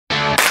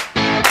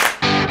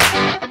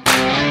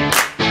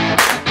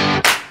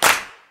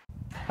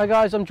Hi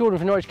guys, I'm Jordan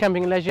from Norwich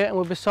Camping and Leisure, and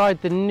we're beside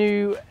the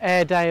new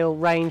Airedale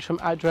range from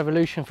Outdoor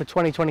Revolution for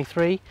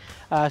 2023.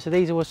 So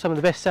these are some of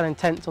the best selling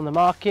tents on the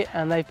market,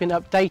 and they've been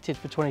updated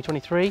for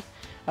 2023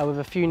 with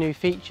a few new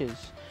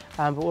features.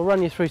 But we'll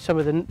run you through some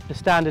of the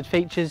standard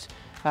features,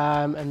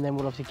 and then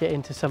we'll obviously get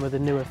into some of the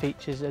newer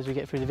features as we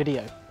get through the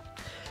video.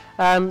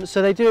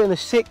 So they do it in the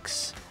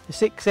 6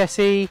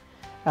 SE,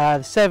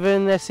 the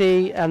 7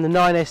 SE and the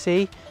 9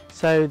 SE.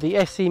 So the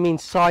SE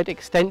means side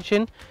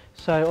extension.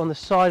 So on the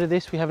side of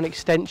this we have an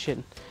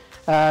extension.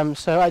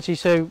 So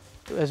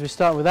as we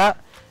start with that,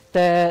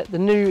 the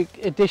new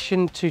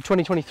addition to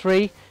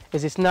 2023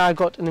 is it's now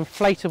got an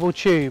inflatable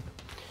tube.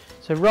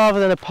 So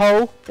rather than a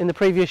pole in the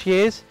previous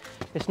years,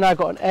 it's now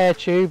got an air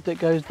tube that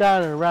goes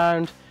down and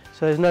around,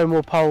 so there's no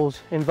more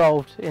poles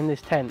involved in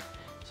this tent.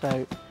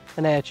 So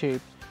an air tube,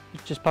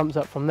 it just pumps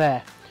up from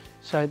there.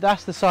 So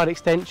that's the side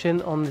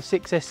extension on the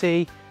 6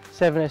 SE,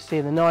 7 SE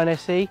and the 9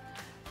 SE.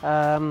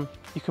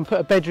 You can put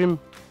a bedroom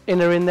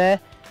inner in there,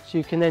 so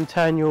you can then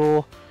turn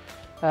your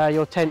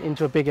tent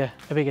into a bigger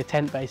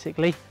tent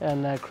basically,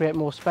 and create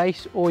more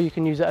space, or you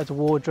can use it as a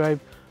wardrobe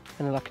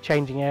and like a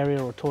changing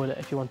area or a toilet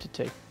if you wanted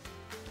to.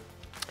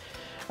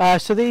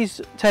 So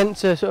these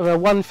tents are sort of a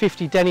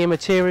 150 denier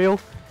material,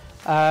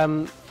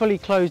 fully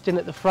closed in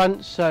at the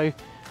front. So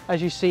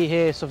as you see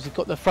here, it's obviously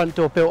got the front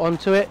door built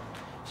onto it,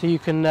 so you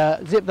can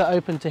zip that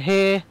open to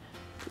here,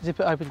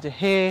 zip it open to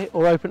here,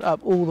 or open it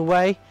up all the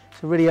way,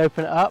 so really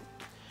open it up.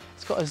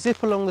 It's got a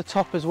zip along the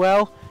top as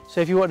well,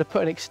 so if you wanted to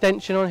put an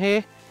extension on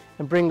here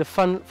and bring the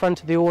front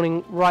of the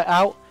awning right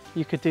out,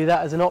 you could do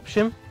that as an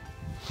option.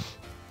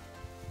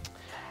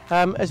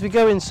 As we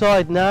go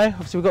inside now,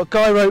 obviously we've got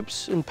guy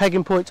ropes and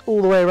pegging points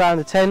all the way around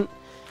the tent.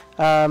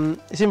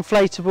 It's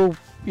inflatable,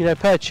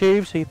 per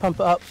tube, so you pump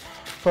it up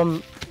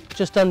from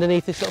just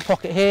underneath this little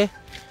pocket here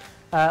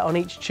on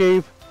each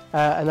tube,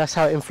 and that's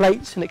how it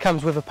inflates, and it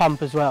comes with a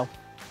pump as well.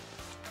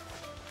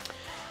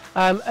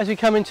 As we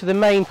come into the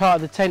main part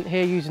of the tent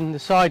here, using the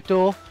side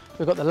door,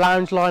 we've got the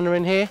lounge liner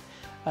in here.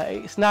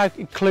 It's now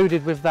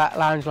included with that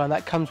lounge line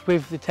that comes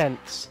with the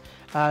tents.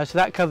 So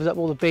that covers up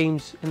all the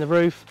beams in the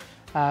roof,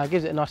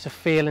 gives it a nicer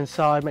feel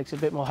inside, makes it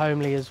a bit more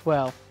homely as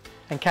well,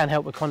 and can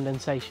help with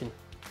condensation.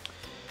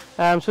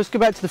 So let's go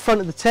back to the front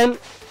of the tent.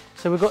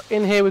 So we've got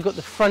in here, we've got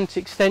the front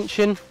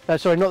extension,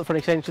 sorry, not the front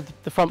extension,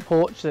 the front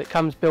porch that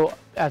comes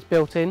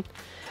built in.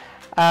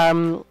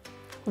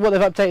 What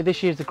they've updated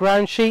this year is the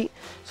ground sheet.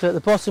 So at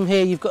the bottom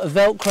here you've got a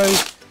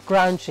velcro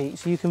ground sheet,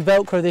 so you can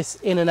velcro this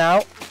in and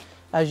out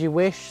as you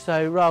wish.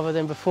 So rather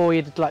than before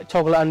you'd like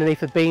toggle it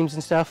underneath the beams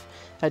and stuff,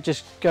 it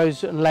just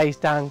goes and lays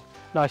down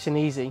nice and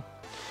easy.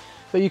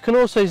 But you can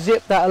also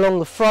zip that along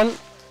the front,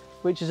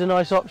 which is a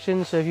nice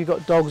option. So if you've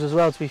got dogs as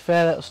well, to be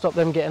fair, that'll stop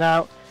them getting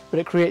out, but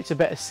it creates a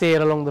better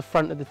seal along the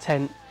front of the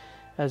tent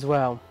as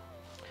well.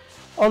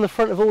 On the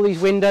front of all these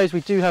windows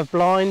we do have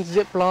blinds,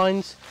 zip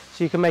blinds,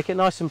 so you can make it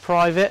nice and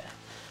private.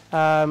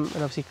 And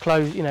obviously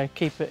close,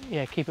 keep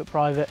it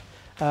private,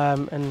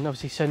 and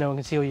obviously so no one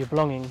can see all your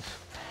belongings.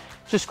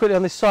 Just quickly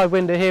on this side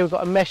window here, we've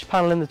got a mesh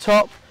panel in the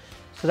top,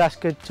 so that's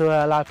good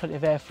to allow plenty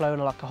of airflow on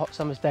like a hot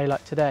summer's day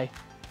like today.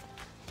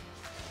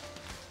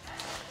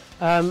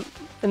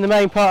 In the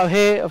main part of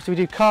here, obviously we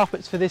do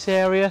carpets for this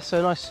area, so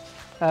a nice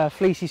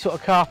fleecy sort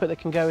of carpet that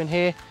can go in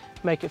here,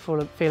 make it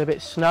feel a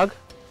bit snug.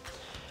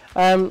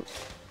 Outdoor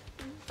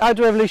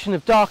Revolution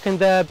have darkened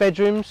their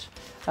bedrooms.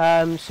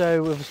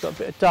 So we've just got a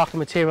bit of darker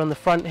material on the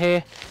front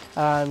here,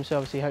 so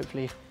obviously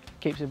hopefully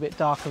keeps it a bit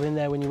darker in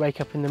there when you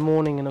wake up in the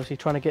morning, and obviously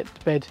trying to get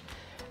to bed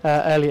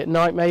early at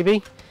night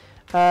maybe.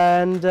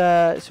 And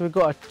so we've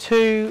got a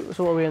 2,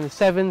 so what are we on the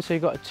 7, so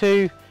you've got a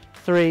 2,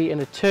 3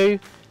 and a 2,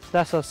 so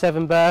that's our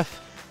 7 berth.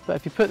 But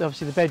if you put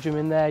obviously the bedroom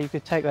in there, you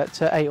could take that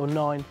to 8 or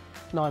 9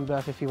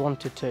 berth if you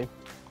wanted to.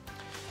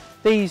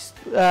 These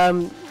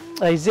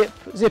they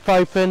zip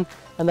open,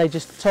 and they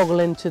just toggle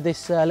into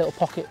this little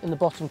pocket in the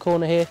bottom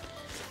corner here,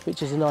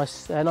 which is a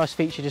nice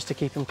feature just to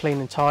keep them clean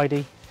and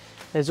tidy.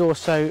 There's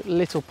also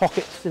little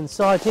pockets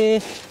inside here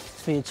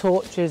for your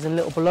torches and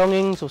little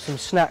belongings or some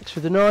snacks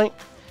for the night.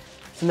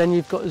 And then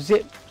you've got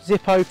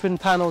zip open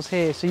panels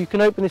here, so you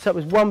can open this up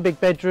as one big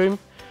bedroom,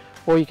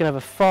 or you can have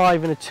a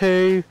 5 and a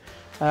 2,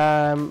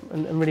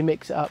 and really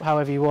mix it up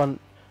however you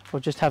want, or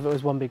just have it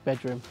as one big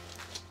bedroom.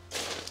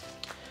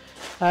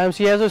 So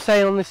yeah, as I was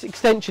saying, on this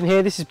extension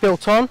here, this is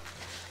built on,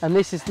 and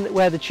this is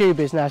where the tube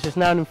is now, so it's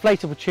now an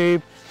inflatable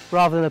tube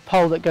rather than a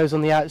pole that goes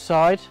on the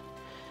outside.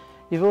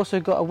 You've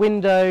also got a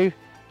window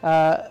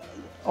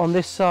on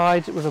this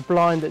side with a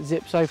blind that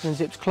zips open and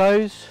zips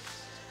close.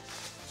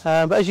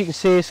 But as you can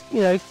see, it's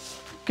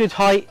good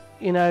height.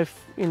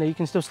 You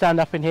can still stand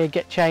up in here,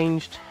 get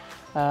changed.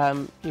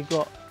 You've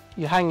got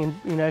your hanging.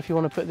 If you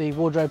want to put the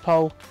wardrobe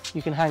pole,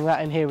 you can hang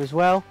that in here as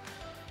well.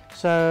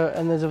 So,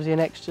 and there's obviously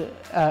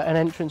an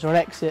entrance or an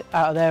exit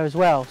out of there as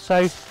well.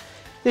 So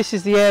this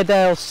is the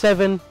Airedale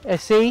 7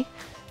 SE.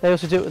 They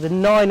also do it with the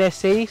 9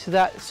 SE, so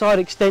that side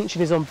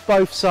extension is on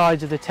both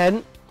sides of the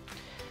tent.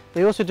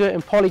 They also do it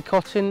in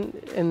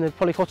polycotton, in the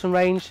polycotton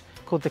range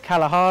called the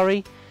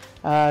Kalahari.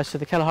 So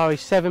the Kalahari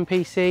 7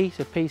 PC,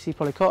 so PC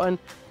polycotton,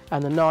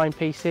 and the 9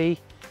 PC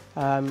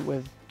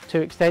with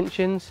 2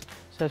 extensions.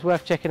 So it's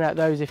worth checking out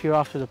those if you're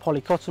after the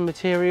poly cotton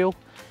material.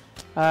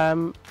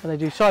 And they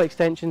do side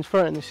extensions,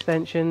 front end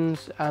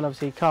extensions, and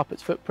obviously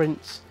carpets,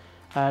 footprints,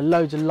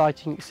 loads of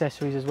lighting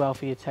accessories as well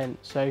for your tent.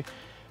 So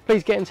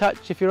please get in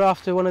touch if you're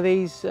after one of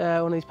these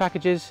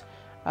packages,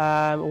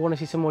 or want to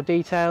see some more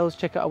details.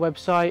 Check out our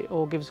website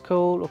or give us a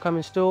call or come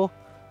in store.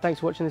 Thanks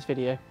for watching this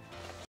video.